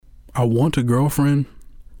I want a girlfriend,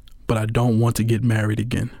 but I don't want to get married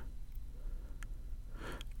again.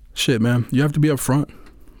 Shit, man, you have to be upfront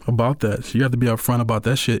about that. You have to be upfront about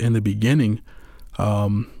that shit in the beginning.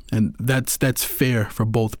 And that's fair for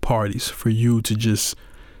both parties, for you to just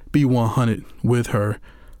be 100 with her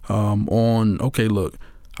on, okay, look,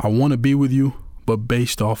 I want to be with you, but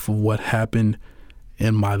based off of what happened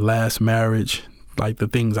in my last marriage, like the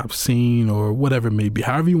things I've seen or whatever it may be,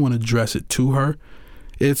 however you want to address it to her,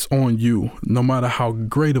 it's on you, no matter how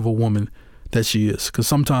great of a woman that she is. Because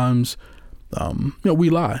sometimes,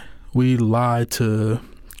 we lie. We lie to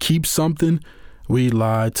keep something. We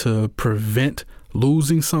lie to prevent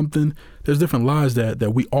losing something. There's different lies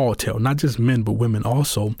that we all tell, not just men, but women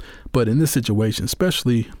also. But in this situation,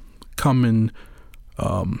 especially coming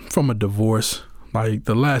from a divorce, like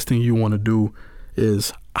the last thing you want to do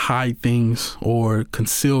is hide things or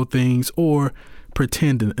conceal things or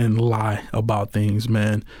pretend and lie about things,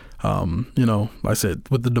 man. Like I said,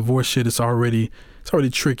 with the divorce shit, it's already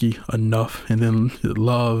tricky enough. And then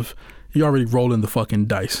love, you're already rolling the fucking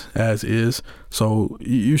dice as is. So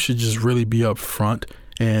you should just really be upfront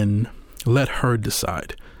and let her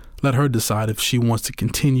decide. Let her decide if she wants to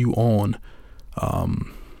continue on,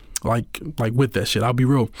 like with that shit. I'll be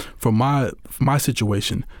real. For my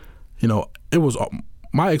situation, it was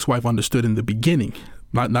my ex-wife understood in the beginning,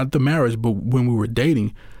 not the marriage, but when we were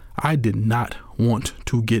dating, I did not want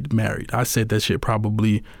to get married. I said that shit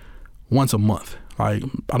probably once a month. Like,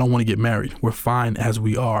 I don't want to get married. We're fine as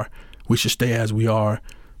we are. We should stay as we are.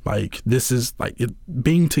 Like, this is like it,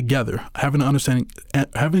 being together, having an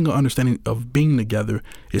understanding of being together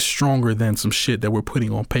is stronger than some shit that we're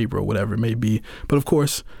putting on paper or whatever it may be. But of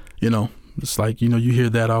course, it's like, you hear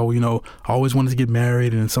that, I always wanted to get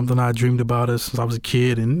married, and it's something I dreamed about since I was a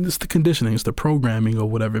kid, and it's the conditioning, it's the programming or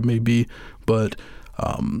whatever it may be. But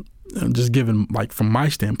just given, like, from my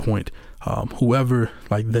standpoint, whoever,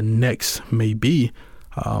 like, the next may be,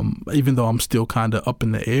 even though I'm still kind of up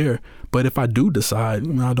in the air, but if I do decide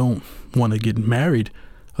I don't want to get married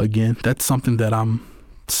again, that's something that I'm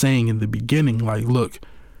saying in the beginning, like, look,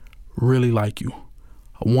 really like you.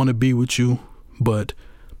 I want to be with you, but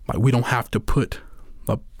like, we don't have to put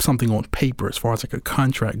something on paper as far as like a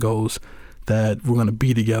contract goes that we're going to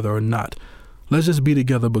be together or not. Let's just be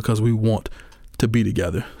together because we want to be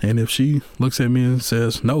together. And if she looks at me and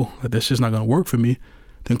says, no, that's just not going to work for me,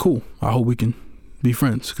 then cool. I hope we can be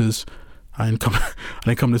friends, because I didn't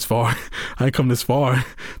come this far. I didn't come this far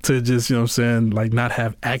to just, like, not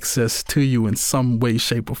have access to you in some way,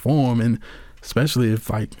 shape, or form. And especially if,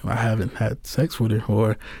 like, I haven't had sex with her,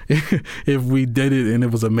 or if we did it and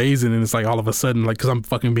it was amazing and it's like all of a sudden, like, because I'm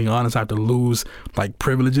fucking being honest, I have to lose like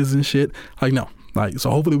privileges and shit. Like, no, like,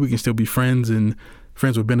 so hopefully we can still be friends and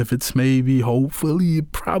friends with benefits, maybe, hopefully,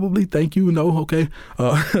 probably, thank you, no, okay.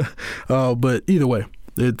 But either way,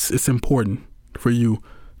 it's important for you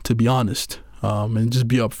to be honest, and just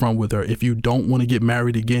be upfront with her. If you don't want to get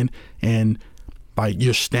married again and like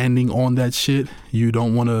you're standing on that shit, you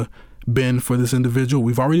don't want to bend for this individual.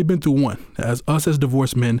 We've already been through one. As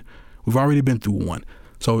divorced men, we've already been through one.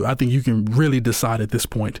 So I think you can really decide at this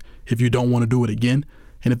point if you don't want to do it again.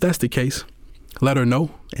 And if that's the case, let her know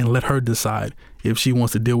and let her decide if she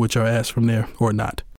wants to deal with your ass from there or not.